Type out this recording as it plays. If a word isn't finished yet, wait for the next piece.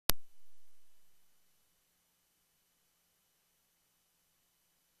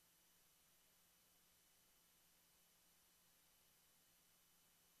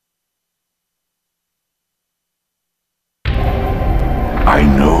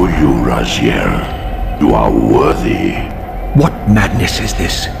know you, Raziel. You are worthy. What madness is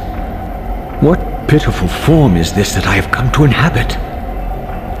this? What pitiful form is this that I have come to inhabit?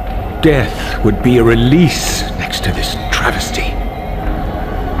 Death would be a release next to this travesty.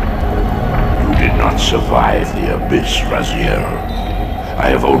 You did not survive the abyss, Raziel. I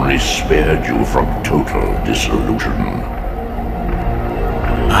have only spared you from total dissolution.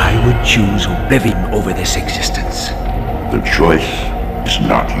 I would choose oblivion over this existence. The choice is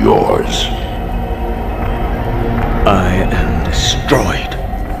not yours. I am destroyed.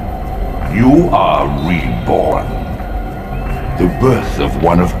 You are reborn. The birth of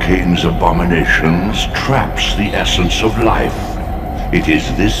one of Kain's abominations traps the essence of life. It is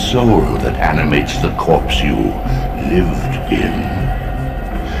this soul that animates the corpse you lived in.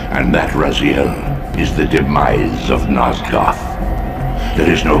 And that, Raziel, is the demise of Nosgoth. There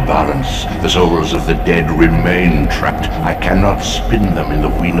is no balance. The souls of the dead remain trapped. I cannot spin them in the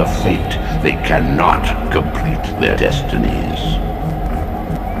wheel of fate. They cannot complete their destinies.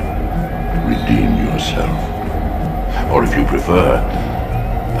 Redeem yourself. Or if you prefer,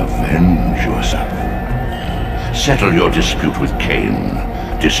 avenge yourself. Settle your dispute with Kain.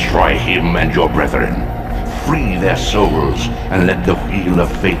 Destroy him and your brethren. Free their souls and let the wheel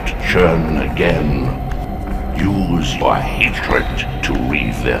of fate churn again. Use your hatred to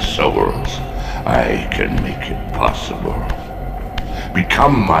reave their souls. I can make it possible.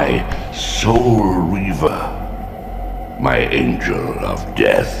 Become my soul reaver, my angel of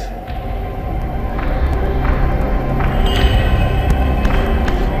death.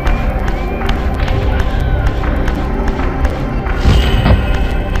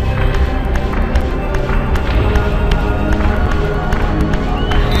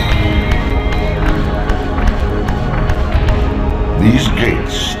 These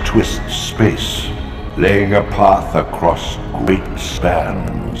gates twist space, laying a path across great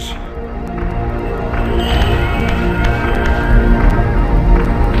spans.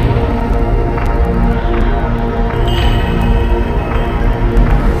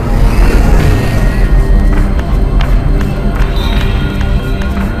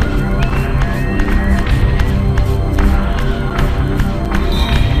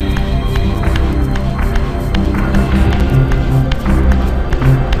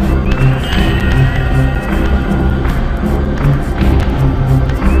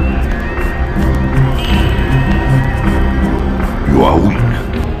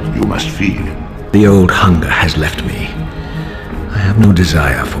 The old hunger has left me. I have no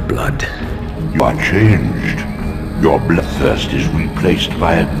desire for blood. You are changed. Your bloodthirst is replaced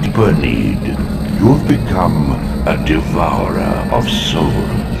by a deeper need. You have become a devourer of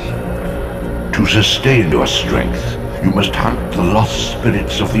souls. To sustain your strength, you must hunt the lost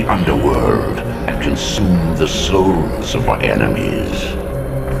spirits of the underworld and consume the souls of your enemies.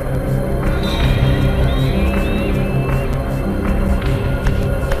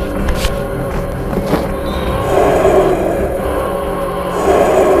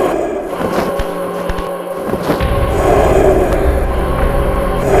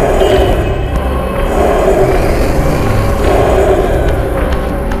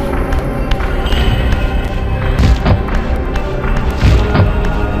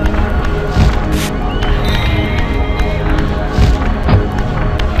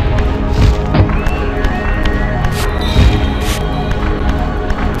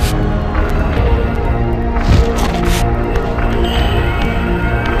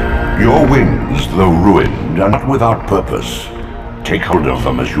 Your wings, though ruined, are not without purpose. Take hold of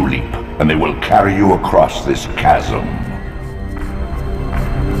them as you leap, and they will carry you across this chasm.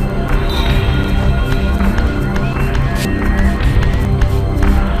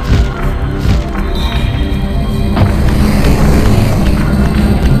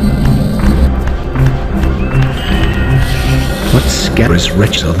 What scabrous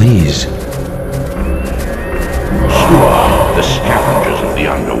wretches are these? The scavengers of the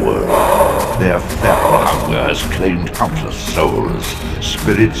underworld. Their feral hunger has claimed countless souls,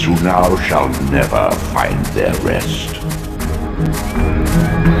 spirits who now shall never find their rest.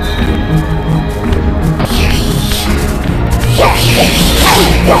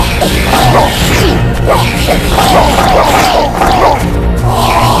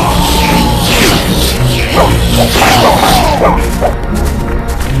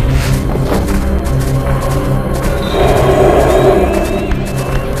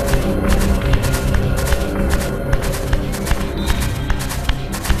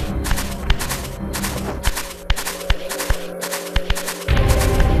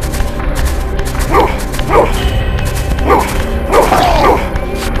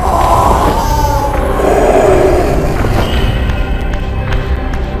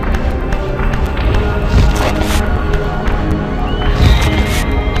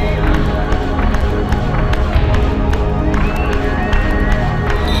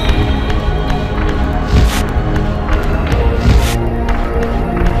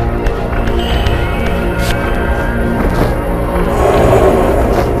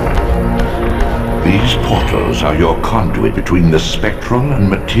 Portals are your conduit between the spectral and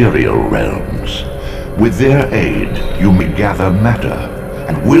material realms. With their aid, you may gather matter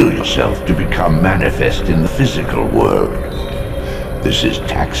and will yourself to become manifest in the physical world. This is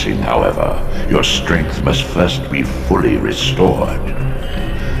taxing, however. Your strength must first be fully restored.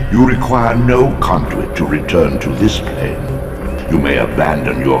 You require no conduit to return to this plane. You may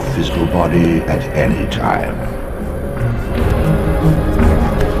abandon your physical body at any time.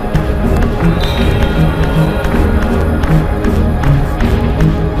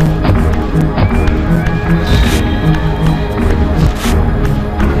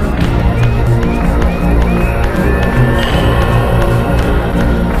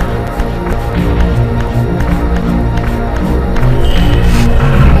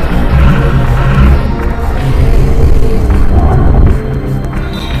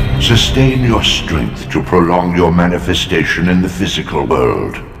 Sustain your strength to prolong your manifestation in the physical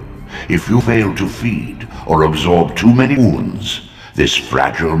world. If you fail to feed or absorb too many wounds, this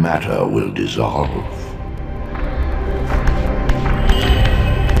fragile matter will dissolve.